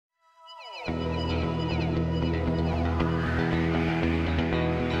So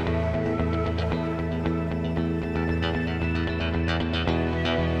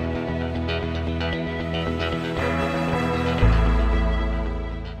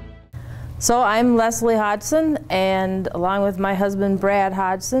I'm Leslea Hodgson, and along with my husband Brad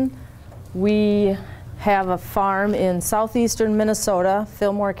Hodgson, we have a farm in southeastern Minnesota,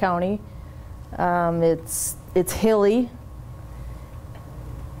 Fillmore County. It's hilly,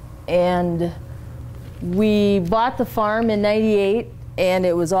 and we bought the farm in '98, and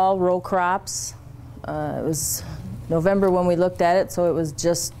it was all row crops. It was November when we looked at it, so it was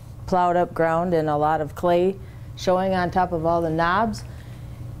just plowed up ground and a lot of clay showing on top of all the knobs.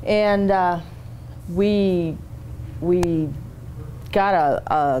 And we got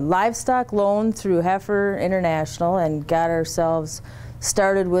a livestock loan through Heifer International and got ourselves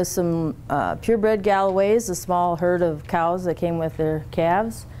started with some purebred Galloways, a small herd of cows that came with their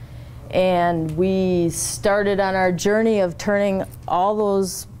calves. And we started on our journey of turning all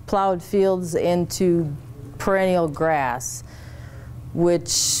those plowed fields into perennial grass,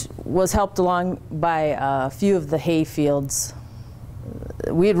 which was helped along by a few of the hay fields.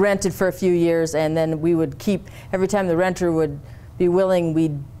 We had rented for a few years, and then we would keep, every time the renter would be willing,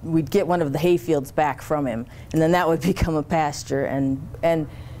 we'd get one of the hay fields back from him, and then that would become a pasture. And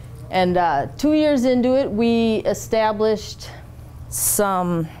 2 years into it, we established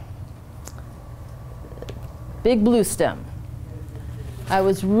some big Bluestem. I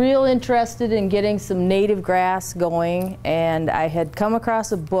was real interested in getting some native grass going, and I had come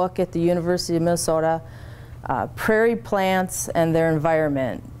across a book at the University of Minnesota, Prairie Plants and Their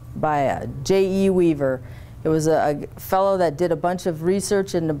Environment by J.E. Weaver. It was a fellow that did a bunch of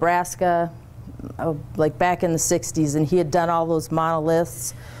research in Nebraska, like back in the 60s, and he had done all those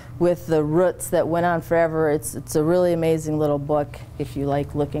monoliths with the roots that went on forever. It's a really amazing little book if you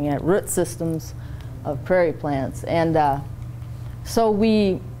like looking at root systems of prairie plants. And so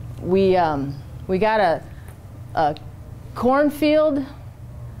we got a cornfield.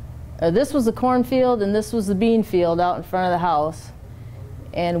 This was the cornfield, and this was the bean field out in front of the house.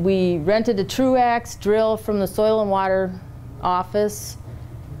 And we rented a Truax drill from the Soil and Water office,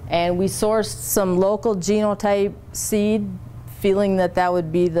 and we sourced some local genotype seed, feeling that that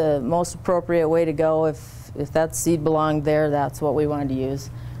would be the most appropriate way to go. If that seed belonged there, that's what we wanted to use.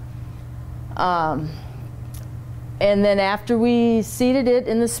 And then after we seeded it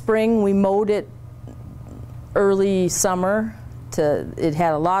in the spring, we mowed it early summer. It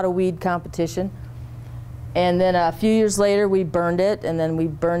had a lot of weed competition. And then a few years later we burned it, and then we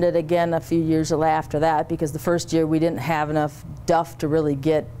burned it again a few years after that, because the first year we didn't have enough duff to really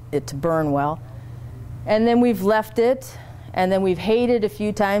get it to burn well. And then we've left it, and then we've hayed it a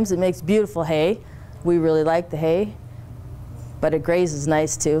few times. It makes beautiful hay. We really like the hay, but it grazes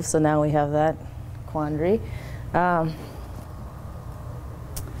nice too, so now we have that quandary.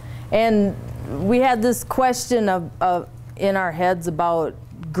 And we had this question in our heads about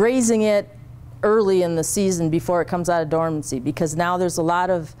grazing it early in the season before it comes out of dormancy, because now there's a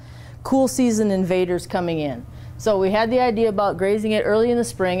lot of cool season invaders coming in. So we had the idea about grazing it early in the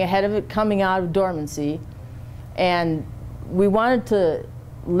spring ahead of it coming out of dormancy, and we wanted to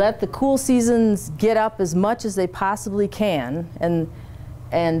let the cool seasons get up as much as they possibly can, and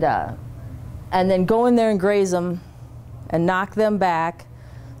then go in there and graze them and knock them back,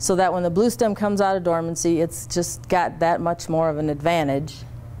 so that when the Bluestem comes out of dormancy, it's just got that much more of an advantage.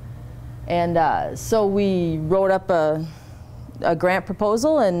 And so we wrote up a grant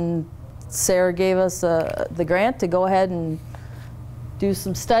proposal, and SARE gave us the grant to go ahead and do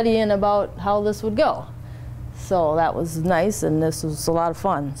some studying about how this would go. So that was nice, and this was a lot of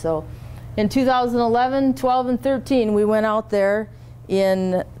fun. So in 2011, 12, and 13, we went out there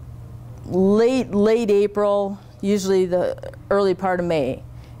in late April, usually the early part of May,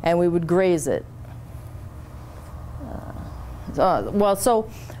 and we would graze it. So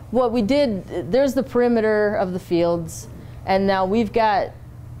what we did, there's the perimeter of the fields, and now we've got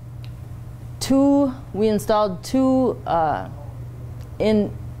we installed two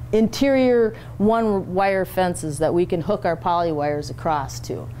interior one-wire fences that we can hook our poly wires across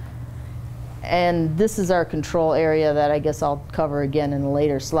to. And this is our control area that I guess I'll cover again in a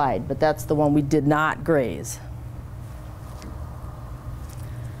later slide, but that's the one we did not graze.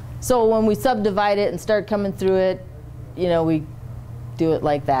 So when we subdivide it and start coming through it, you know, we do it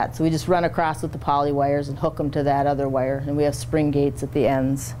like that. So we just run across with the poly wires and hook them to that other wire, and we have spring gates at the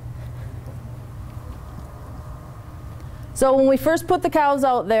ends. So when we first put the cows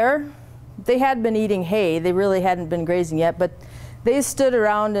out there, they had been eating hay. They really hadn't been grazing yet, but they stood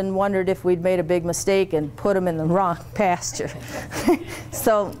around and wondered if we'd made a big mistake and put them in the wrong pasture.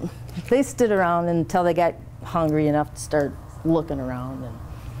 So they stood around until they got hungry enough to start looking around. And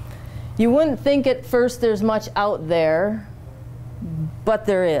you wouldn't think at first there's much out there, but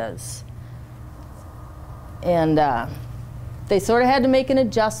there is. And they sort of had to make an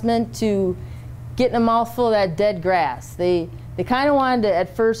adjustment to getting a mouthful of that dead grass. They kind of wanted to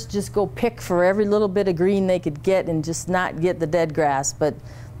at first just go pick for every little bit of green they could get and just not get the dead grass, but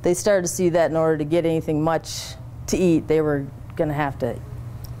they started to see that in order to get anything much to eat, they were going to have to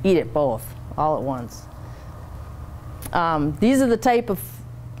eat it both all at once. These are the type of,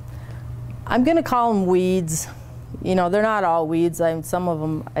 I'm going to call them weeds. You know, they're not all weeds. Some of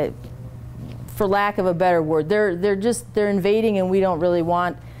them, for lack of a better word, they're invading, and we don't really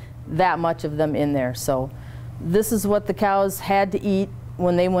want that much of them in there. So this is what the cows had to eat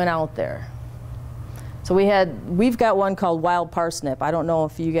when they went out there. So we've got one called wild parsnip. I don't know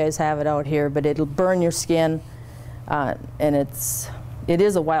if you guys have it out here, but it'll burn your skin, and it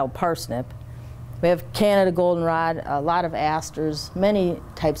is a wild parsnip. We have Canada goldenrod, a lot of asters, many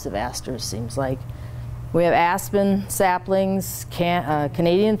types of asters seems like. We have aspen saplings,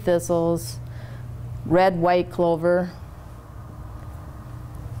 Canadian thistles, red white clover,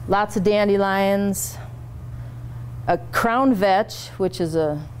 lots of dandelions, a crown vetch, which is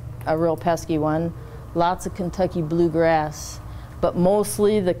a real pesky one, lots of Kentucky bluegrass, but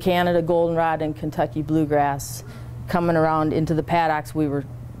mostly the Canada goldenrod and Kentucky bluegrass coming around into the paddocks we were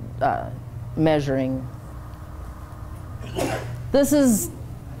measuring. This is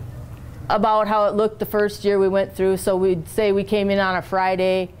about how it looked the first year we went through. So we'd say we came in on a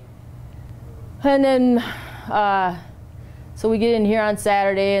Friday, and then so we get in here on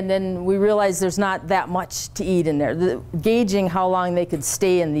Saturday, and then we realize there's not that much to eat in there. Gauging how long they could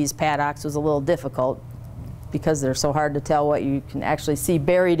stay in these paddocks was a little difficult because they're so hard to tell what you can actually see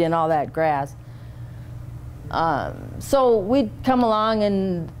buried in all that grass. So we'd come along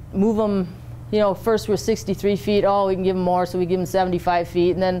and move them. You know, first we're 63 feet. Oh, we can give them more, so we give them 75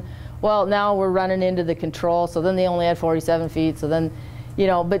 feet. And then, well, now we're running into the control, so then they only had 47 feet. So then, you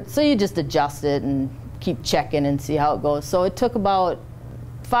know, but so you just adjust it and keep checking and see how it goes. So it took about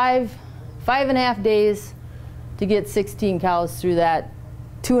five and a half days to get 16 cows through that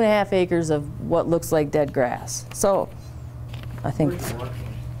 2.5 acres of what looks like dead grass. So I think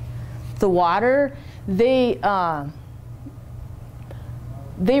the water, they run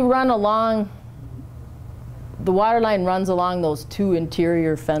along, the water line runs along those 2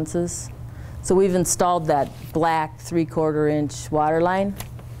 interior fences. So we've installed that black 3/4 inch water line.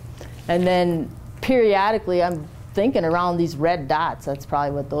 And then periodically, I'm thinking around these red dots, that's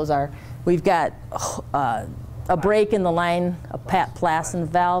probably what those are. We've got a break in the line, a Plassen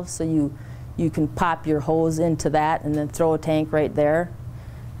valve, so you can pop your hose into that and then throw a tank right there.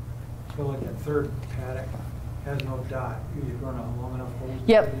 So like that third paddock has no dot. You run a long enough hose?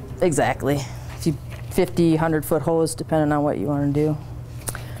 Yep, exactly. 50, 100-foot hose, depending on what you want to do.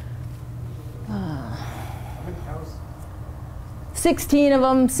 How many cows? 16 of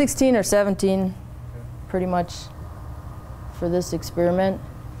them, 16 or 17, pretty much, for this experiment.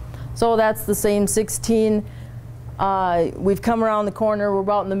 So that's the same 16. We've come around the corner. We're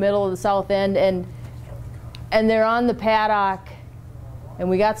about in the middle of the south end, and they're on the paddock, and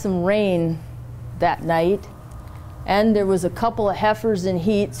we got some rain that night, and there was a couple of heifers in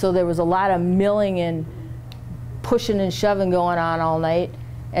heat, so there was a lot of milling and pushing and shoving going on all night.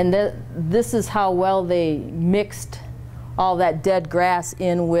 And this is how well they mixed all that dead grass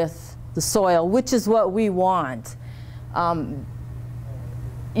in with the soil, which is what we want.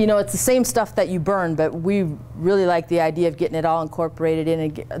 You know, it's the same stuff that you burn, but we really like the idea of getting it all incorporated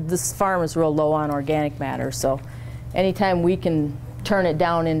in. This farm is real low on organic matter, so anytime we can turn it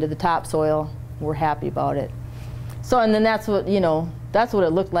down into the topsoil, we're happy about it. So, and then that's what, you know, that's what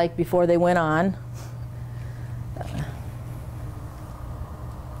it looked like before they went on.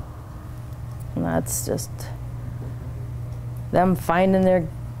 And that's just them finding their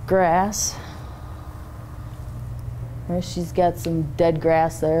grass. She's got some dead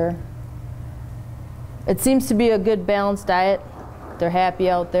grass there. It seems to be a good balanced diet. They're happy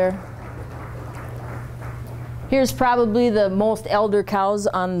out there. Here's probably the most elder cows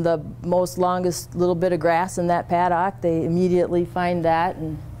on the most longest little bit of grass in that paddock. They immediately find that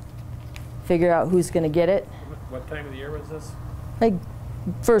and figure out who's going to get it. What time of the year was this? Like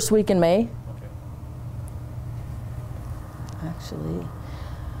first week in May. Okay. Actually,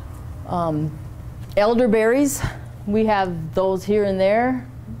 elderberries. We have those here and there.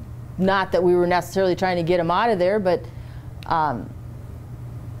 Not that we were necessarily trying to get them out of there, but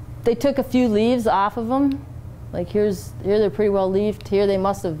they took a few leaves off of them. Like here they're pretty well leafed. Here they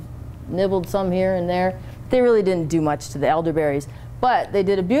must have nibbled some here and there. They really didn't do much to the elderberries. But they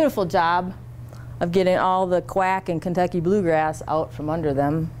did a beautiful job of getting all the quack and Kentucky bluegrass out from under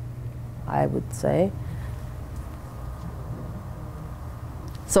them, I would say.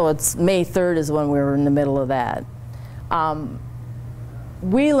 So it's May 3rd is when we were in the middle of that.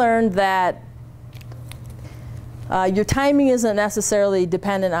 We learned that your timing isn't necessarily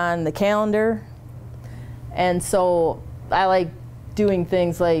dependent on the calendar. And so I like doing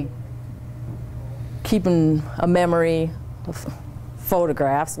things like keeping a memory of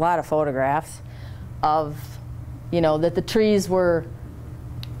photographs, a lot of photographs of, you know, that the trees were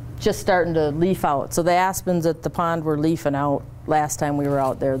just starting to leaf out. So the aspens at the pond were leafing out last time we were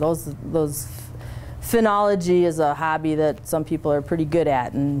out there. Those phenology is a hobby that some people are pretty good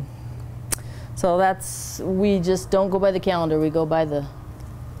at, and so we just don't go by the calendar, we go by the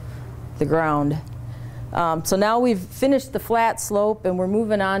ground. So now we've finished the flat slope and we're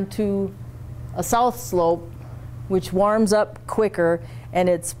moving on to a south slope which warms up quicker, and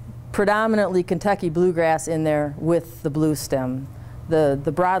it's predominantly Kentucky bluegrass in there with the bluestem. The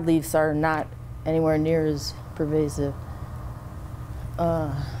broadleafs are not anywhere near as pervasive.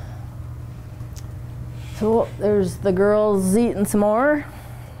 So there's the girls eating some more.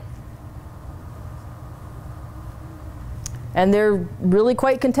 And they're really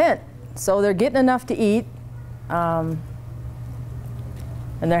quite content. So they're getting enough to eat, and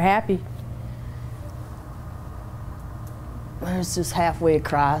they're happy. There's just halfway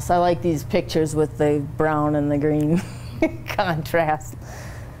across. I like these pictures with the brown and the green contrast.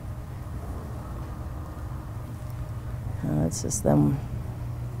 It's just them.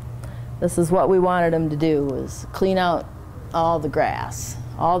 This is what we wanted them to do, was clean out all the grass,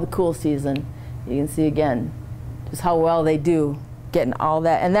 all the cool season. You can see again just how well they do getting all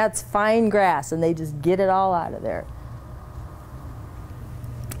that. And that's fine grass, and they just get it all out of there.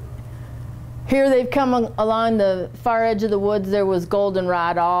 Here they've come along the far edge of the woods. There was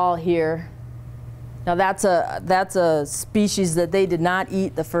goldenrod all here. Now that's a species that they did not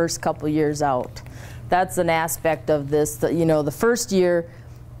eat the first couple years out. That's an aspect of this. That, you know, the first year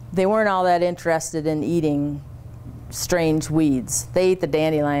they weren't all that interested in eating strange weeds. They ate the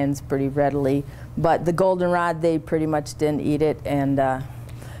dandelions pretty readily, but the goldenrod, they pretty much didn't eat it. And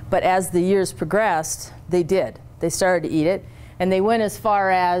but as the years progressed, they did. They started to eat it, and they went as far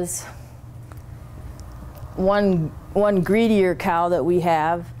as one greedier cow that we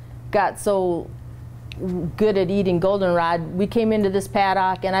have got so good at eating goldenrod. We came into this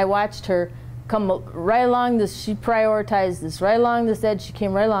paddock, and I watched her come right along this. She prioritized this right along this edge. She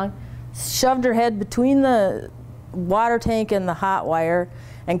came right along, shoved her head between the water tank and the hot wire,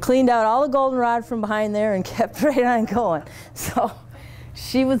 and cleaned out all the goldenrod from behind there and kept right on going. So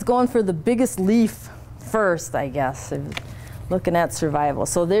she was going for the biggest leaf first, I guess, looking at survival.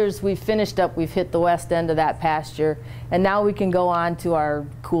 So we finished up, we've hit the west end of that pasture, and now we can go on to our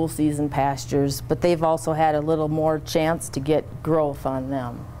cool season pastures, but they've also had a little more chance to get growth on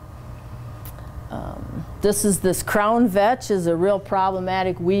them. This crown vetch is a real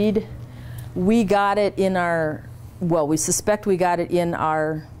problematic weed. We got it in our, well, we suspect we got it in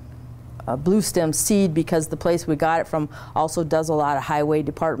our bluestem seed, because the place we got it from also does a lot of highway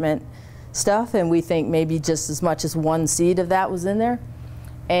department stuff, and we think maybe just as much as one seed of that was in there.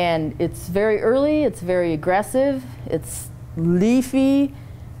 And it's very early, it's very aggressive, it's leafy,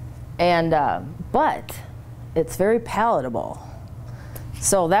 and but it's very palatable.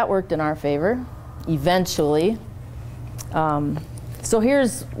 So that worked in our favor eventually. So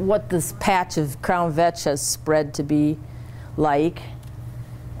here's what this patch of crown vetch has spread to be like.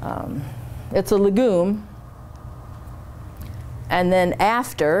 It's a legume, and then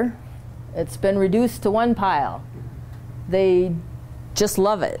after it's been reduced to one pile, they just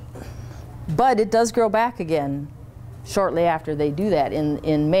love it. But it does grow back again shortly after they do that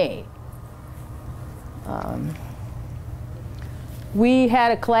in May. We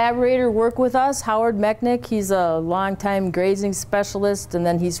had a collaborator work with us, Howard Mechnick. He's a longtime grazing specialist, and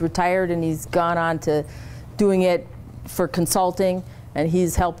then he's retired and he's gone on to doing it for consulting, and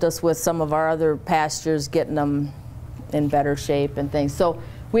he's helped us with some of our other pastures, getting them in better shape and things. So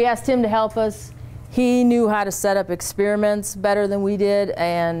we asked him to help us. He knew how to set up experiments better than we did,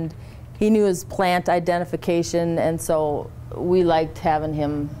 and he knew his plant identification, and so we liked having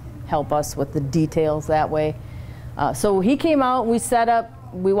him help us with the details that way. So he came out, we set up,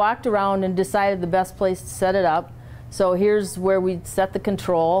 we walked around and decided the best place to set it up. So here's where we set the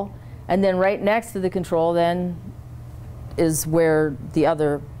control, and then right next to the control then is where the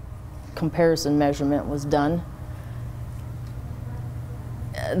other comparison measurement was done.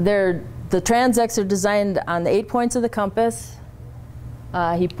 The transects are designed on the 8 points of the compass.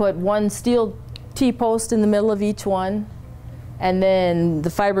 He put one steel T-post in the middle of each one, And then the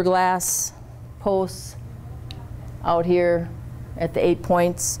fiberglass posts out here at the 8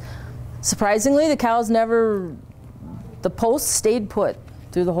 points. Surprisingly, the cows never, the posts stayed put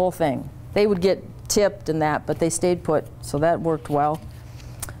through the whole thing. They would get tipped and that, but they stayed put, so that worked well.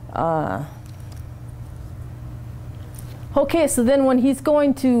 Okay, so then when he's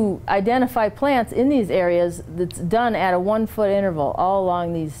going to identify plants in these areas, that's done at a 1 foot interval all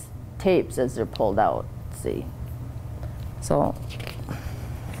along these tapes as they're pulled out. Let's see. So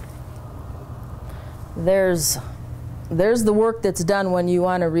there's the work that's done when you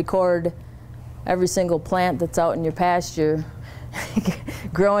want to record every single plant that's out in your pasture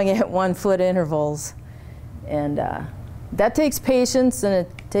growing at 1 foot intervals. And that takes patience, and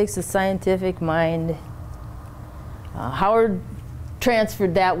it takes a scientific mind. Howard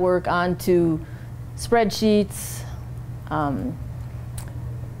transferred that work onto spreadsheets.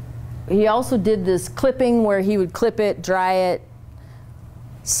 He also did this clipping where he would clip it, dry it,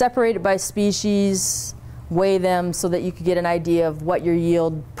 separate it by species, weigh them so that you could get an idea of what your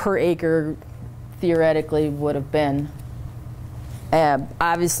yield per acre theoretically would have been.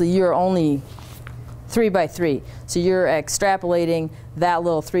 Obviously, you're only 3 by 3, so you're extrapolating that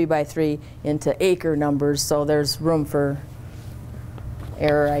little 3 by 3 into acre numbers, so there's room for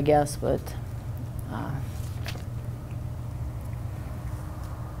error, I guess, but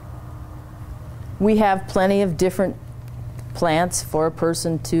we have plenty of different plants for a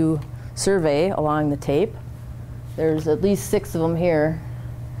person to survey along the tape. There's at least 6 of them here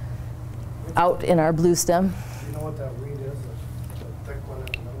out in our Bluestem. Do you know what that weed is? The thick one in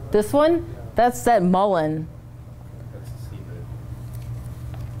the middle? This one? Yeah. That's that mullein. That's a seabed.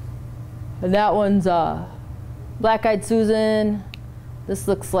 And that one's black-eyed Susan. This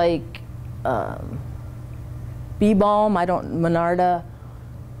looks like bee balm. Monarda.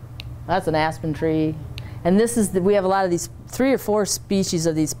 That's an aspen tree. And this is, we have a lot of these, 3 or 4 species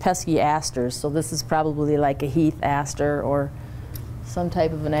of these pesky asters. So this is probably like a heath aster or some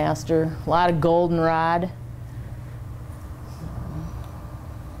type of an aster. A lot of goldenrod.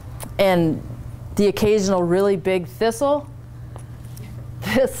 And the occasional really big thistle.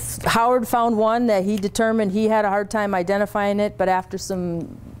 Howard found one that he determined he had a hard time identifying it, but after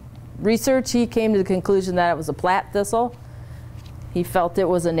some research he came to the conclusion that it was a plat thistle. He felt it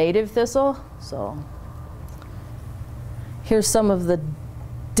was a native thistle. So here's some of the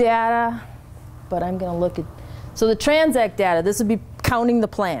data, but I'm going to look at, so the Transact data, this would be counting the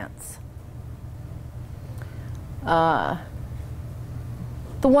plants. The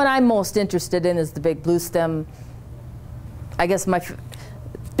one I'm most interested in is the big bluestem. I guess my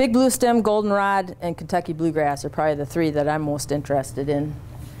big bluestem, goldenrod, and Kentucky bluegrass are probably the 3 that I'm most interested in.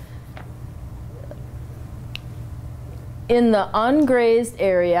 In the ungrazed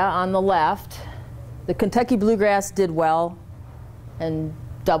area on the left, the Kentucky bluegrass did well and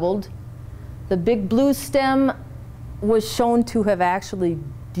doubled. The big bluestem was shown to have actually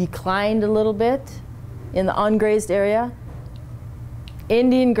declined a little bit in the ungrazed area.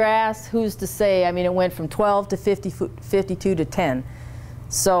 Indian grass, who's to say? I mean, it went from 12 to 52 to 10.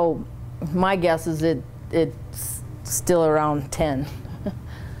 So my guess is it's still around 10.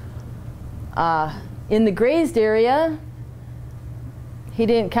 In the grazed area, he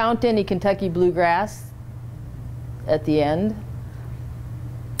didn't count any Kentucky bluegrass at the end.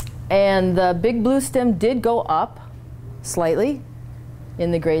 And the big bluestem did go up slightly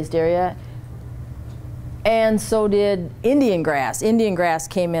in the grazed area. And so did Indian grass. Indian grass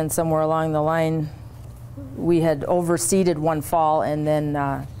came in somewhere along the line. We had overseeded one fall and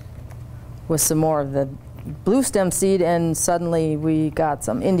then with some more of the bluestem seed, and suddenly we got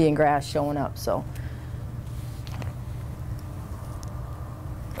some Indian grass showing up. So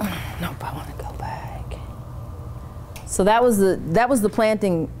nope, I want to go back. So that was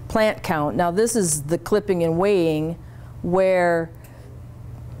the plant count. Now this is the clipping and weighing, where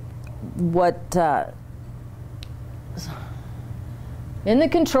what in the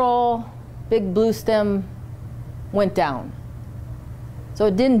control, big bluestem went down. So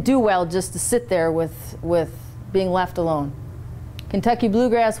it didn't do well just to sit there with being left alone. Kentucky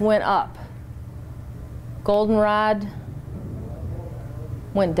bluegrass went up. Goldenrod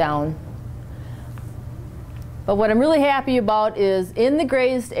went down. But what I'm really happy about is in the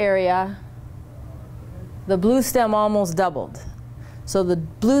grazed area, the bluestem almost doubled. So the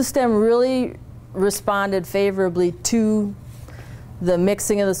bluestem really responded favorably to the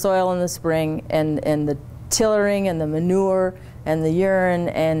mixing of the soil in the spring and the tillering and the manure and the urine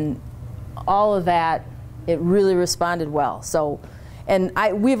and all of that. It really responded well. So, and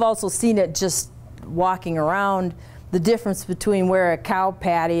we've also seen it just walking around, the difference between where a cow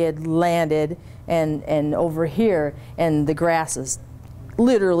patty had landed and over here, and the grass is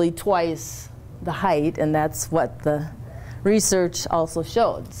literally twice the height, and that's what the research also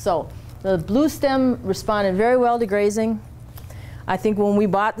showed. So the Bluestem responded very well to grazing. I think when we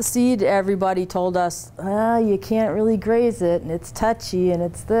bought the seed, everybody told us, you can't really graze it, and it's touchy, and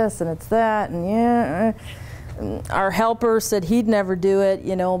it's this, and it's that, and yeah. Our helper said he'd never do it,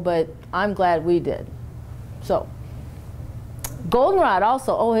 you know, but I'm glad we did. So, goldenrod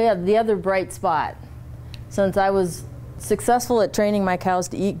also, oh yeah, the other bright spot. Since I was successful at training my cows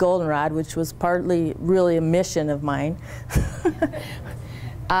to eat goldenrod, which was partly really a mission of mine,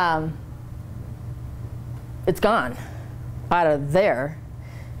 it's gone out of there.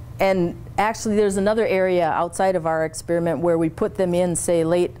 And actually there's another area outside of our experiment where we put them in, say,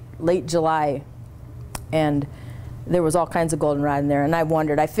 late July, and there was all kinds of goldenrod in there, and I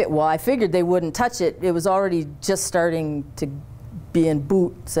wondered, I figured they wouldn't touch it. It was already just starting to be in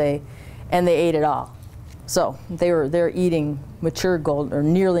boot, say, and they ate it all. So they're eating mature gold, or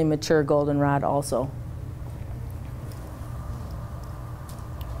nearly mature goldenrod also.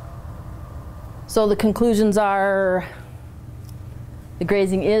 So the conclusions are, the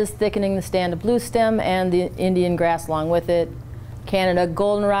grazing is thickening the stand of Bluestem and the Indian grass along with it. Canada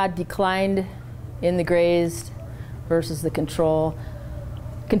goldenrod declined in the grazed versus the control.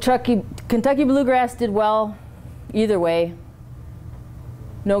 Kentucky bluegrass did well either way.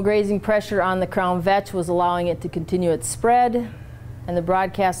 No grazing pressure on the crown vetch was allowing it to continue its spread. And the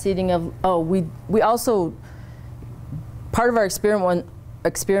broadcast seeding of, we also, part of our experiment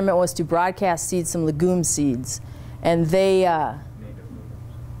was to broadcast seed some legume seeds. And they,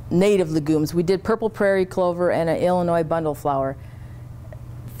 native legumes. We did purple prairie clover and an Illinois bundleflower,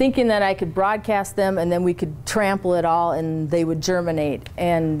 thinking that I could broadcast them and then we could trample it all and they would germinate.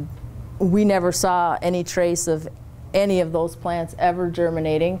 And we never saw any trace of any of those plants ever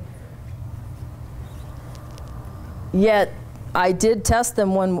germinating. Yet I did test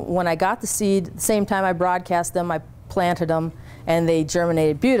them when I got the seed. The same time I broadcast them, I planted them, and they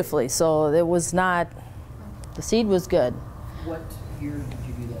germinated beautifully. So it was not, the seed was good. What year did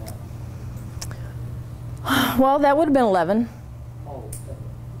you do that? Well, that would have been 11. Oh,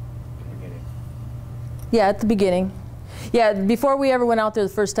 Yeah, at the beginning. Yeah, before we ever went out there the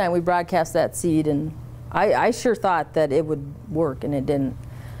first time, we broadcast that seed, and I sure thought that it would work, and it didn't.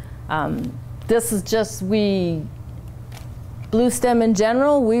 This is just, Bluestem in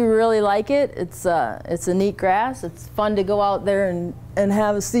general, we really like it. It's a neat grass. It's fun to go out there and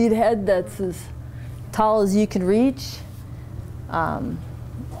have a seed head that's as tall as you can reach.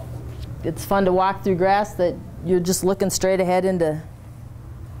 It's fun to walk through grass that you're just looking straight ahead into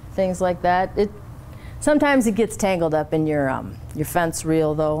things like that. Sometimes it gets tangled up in your fence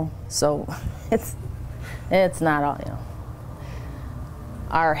reel, though, so it's not all, you know.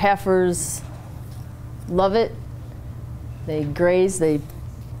 Our heifers love it. They graze, they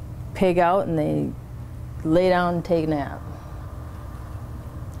pig out, and they lay down and take a nap.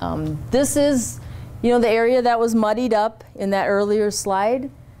 This is, you know, the area that was muddied up in that earlier slide.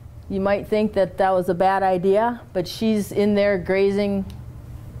 You might think that that was a bad idea, but she's in there grazing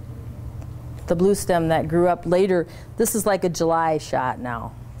the Bluestem that grew up later. This is like a July shot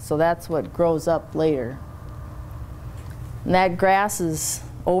now, so that's what grows up later. And that grass is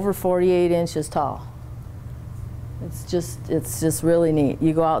over 48 inches tall. It's just really neat.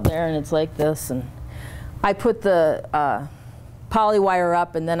 You go out there and it's like this, and I put the poly wire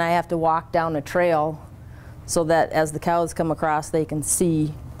up, and then I have to walk down a trail so that as the cows come across, they can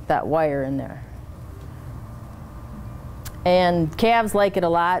see that wire in there. And calves like it a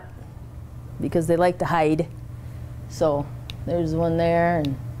lot because they like to hide. So there's one there,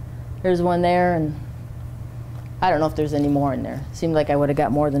 and there's one there, and I don't know if there's any more in there. Seemed like I would have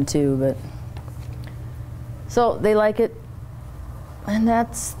got more than two, but so they like it. And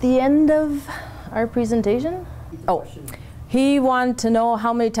that's the end of our presentation. Oh, he wanted to know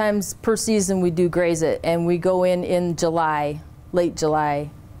how many times per season we do graze it, and we go in July, late July,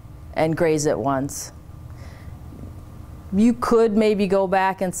 and graze it once. You could maybe go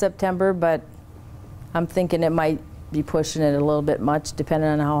back in September, but I'm thinking it might be pushing it a little bit much, depending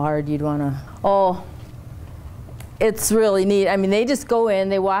on how hard you'd want to. Oh, it's really neat. I mean, they just go in,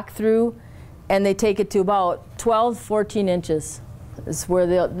 they walk through, and they take it to about 12, 14 inches. Is where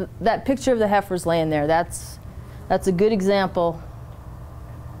that picture of the heifer's laying there. That's a good example.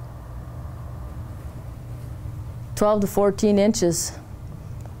 12 to 14 inches.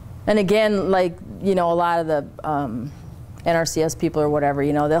 And again, like, you know, a lot of the NRCS people or whatever,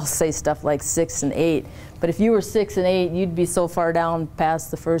 you know, they'll say stuff like 6 and 8. But if you were 6 and 8, you'd be so far down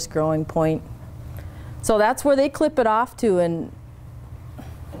past the first growing point. So that's where they clip it off to, and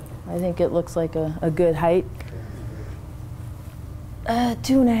I think it looks like a good height.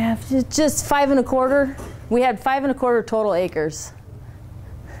 2.5, just 5 1/4. We had 5 1/4 total acres.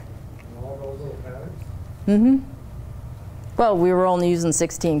 And all those little paddocks? Mm-hmm. Well, we were only using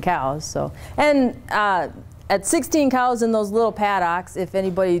 16 cows, so. And at 16 cows in those little paddocks, if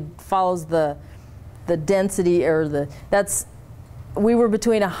anybody follows the density or we were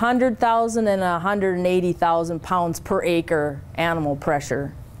between 100,000 and 180,000 pounds per acre animal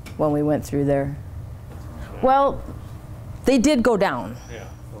pressure when we went through there. Well, they did go down. Yeah,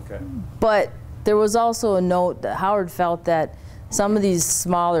 okay. But there was also a note that Howard felt that some of these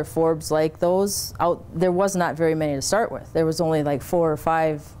smaller forbs like those, there was not very many to start with. There was only like 4 or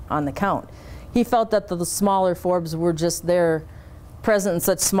 5 on the count. He felt that the smaller forbs were just there present in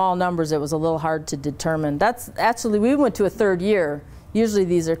such small numbers it was a little hard to determine. That's actually, we went to a 3rd year. Usually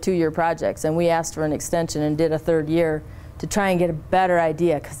these are 2-year projects, and we asked for an extension and did a 3rd year to try and get a better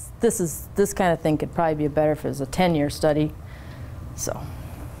idea, because this kind of thing could probably be better if it was a 10-year study.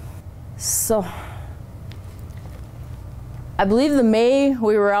 So I believe the May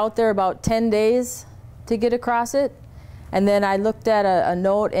we were out there about 10 days to get across it, and then I looked at a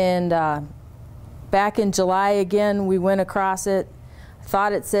note, and back in July again we went across it.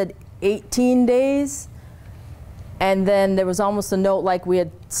 Thought it said 18 days, and then there was almost a note like we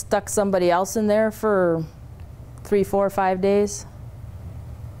had stuck somebody else in there for 3, 4, 5 days.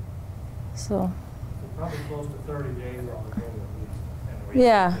 So Probably close to 30 days altogether. And we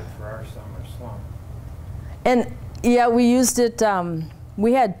yeah. used it for our summer slump. And yeah, we used it,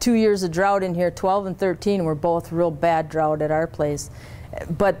 we had 2 years of drought in here. 12 and 13 were both real bad drought at our place.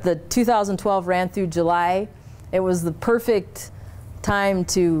 But the 2012 ran through July. It was the perfect time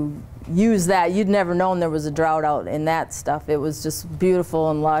to use that. You'd never known there was a drought out in that stuff. It was just beautiful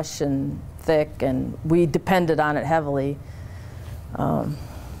and lush and thick, and we depended on it heavily.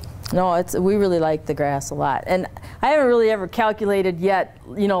 No, we really like the grass a lot. And I haven't really ever calculated yet,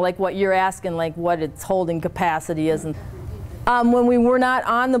 you know, like what you're asking, like what its holding capacity is. And when we were not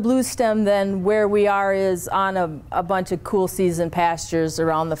on the Bluestem, then where we are is on a bunch of cool season pastures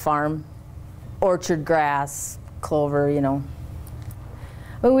around the farm. Orchard grass, clover, you know.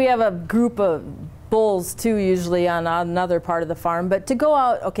 But we have a group of bulls too, usually on another part of the farm. But to go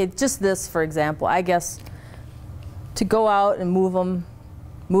out, okay, just this for example, I guess, to go out and move them,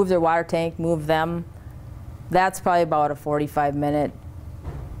 move their water tank, move them, that's probably about a 45-minute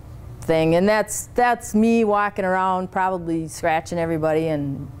thing. And that's me walking around, probably scratching everybody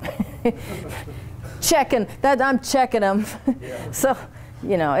and checking, I'm checking them. Yeah. So,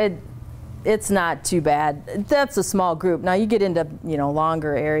 you know, it's not too bad. That's a small group. Now you get into, you know,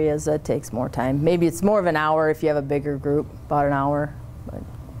 longer areas, that takes more time. Maybe it's more of an hour if you have a bigger group, about an hour. But.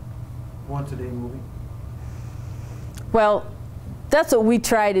 Once a day moving? Well, that's what we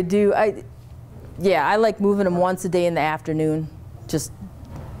try to do. Yeah, I like moving them once a day in the afternoon, just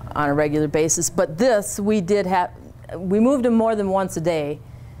on a regular basis. But this, we moved them more than once a day.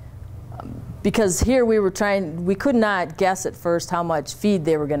 Because here we could not guess at first how much feed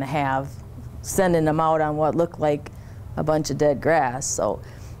they were going to have, sending them out on what looked like a bunch of dead grass. So,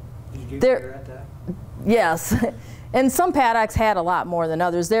 did you get better at that? Yes, and some paddocks had a lot more than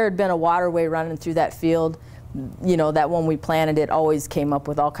others. There had been a waterway running through that field. You know, that when we planted it always came up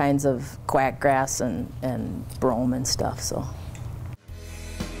with all kinds of quack grass and brome and stuff. So.